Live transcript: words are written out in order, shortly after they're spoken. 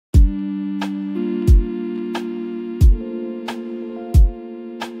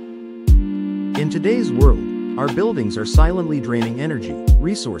In today's world, our buildings are silently draining energy,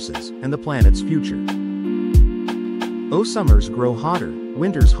 resources, and the planet's future. Summers grow hotter,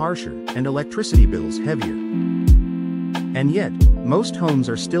 winters harsher, and electricity bills heavier. And yet, most homes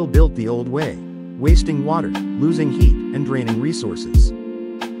are still built the old way, wasting water, losing heat, and draining resources.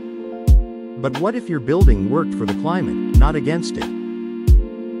 But what if your building worked for the climate, not against it?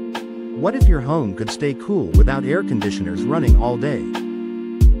 What if your home could stay cool without air conditioners running all day?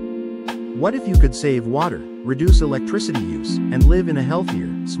 What if you could save water, reduce electricity use, and live in a healthier,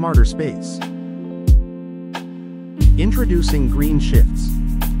 smarter space? Introducing Green Shifts.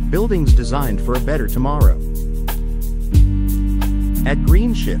 Buildings designed for a better tomorrow. At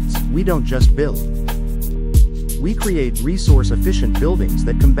Green Shifts, we don't just build. We create resource-efficient buildings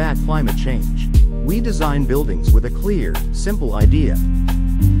that combat climate change. We design buildings with a clear, simple idea.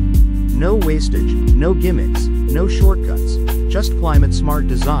 No wastage, no gimmicks, no shortcuts, just climate-smart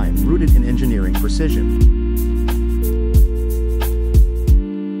design rooted in engineering precision.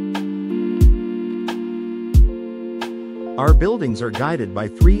 Our buildings are guided by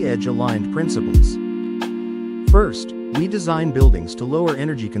three edge-aligned principles. First, we design buildings to lower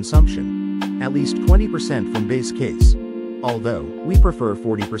energy consumption, at least 20% from base case, although we prefer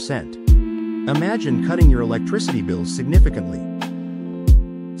 40%. Imagine cutting your electricity bills significantly.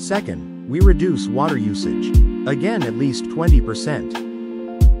 Second, we reduce water usage, again at least 20%.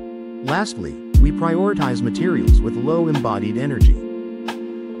 Lastly, we prioritize materials with low embodied energy.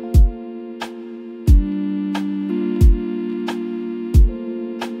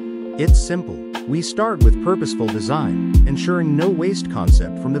 It's simple. We start with purposeful design, ensuring no waste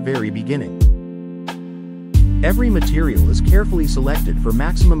concept from the very beginning. Every material is carefully selected for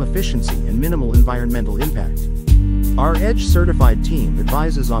maximum efficiency and minimal environmental impact. Our EDGE-certified team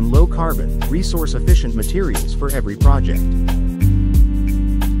advises on low-carbon, resource-efficient materials for every project.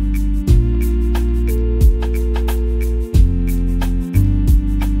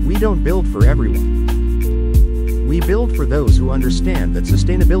 We don't build for everyone. We build for those who understand that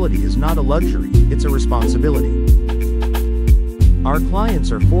sustainability is not a luxury, it's a responsibility. Our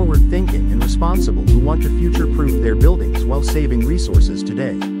clients are forward-thinking and responsible who want to future-proof their buildings while saving resources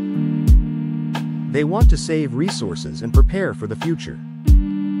today. They want to save resources and prepare for the future.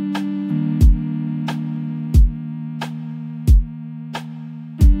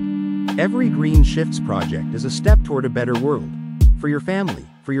 Every Green Shifts project is a step toward a better world, for your family,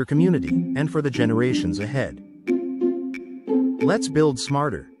 for your community, and for the generations ahead. Let's build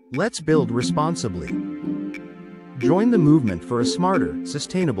smarter. Let's build responsibly. Join the movement for a smarter,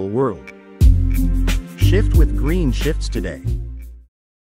 sustainable world. Shift with Green Shifts today.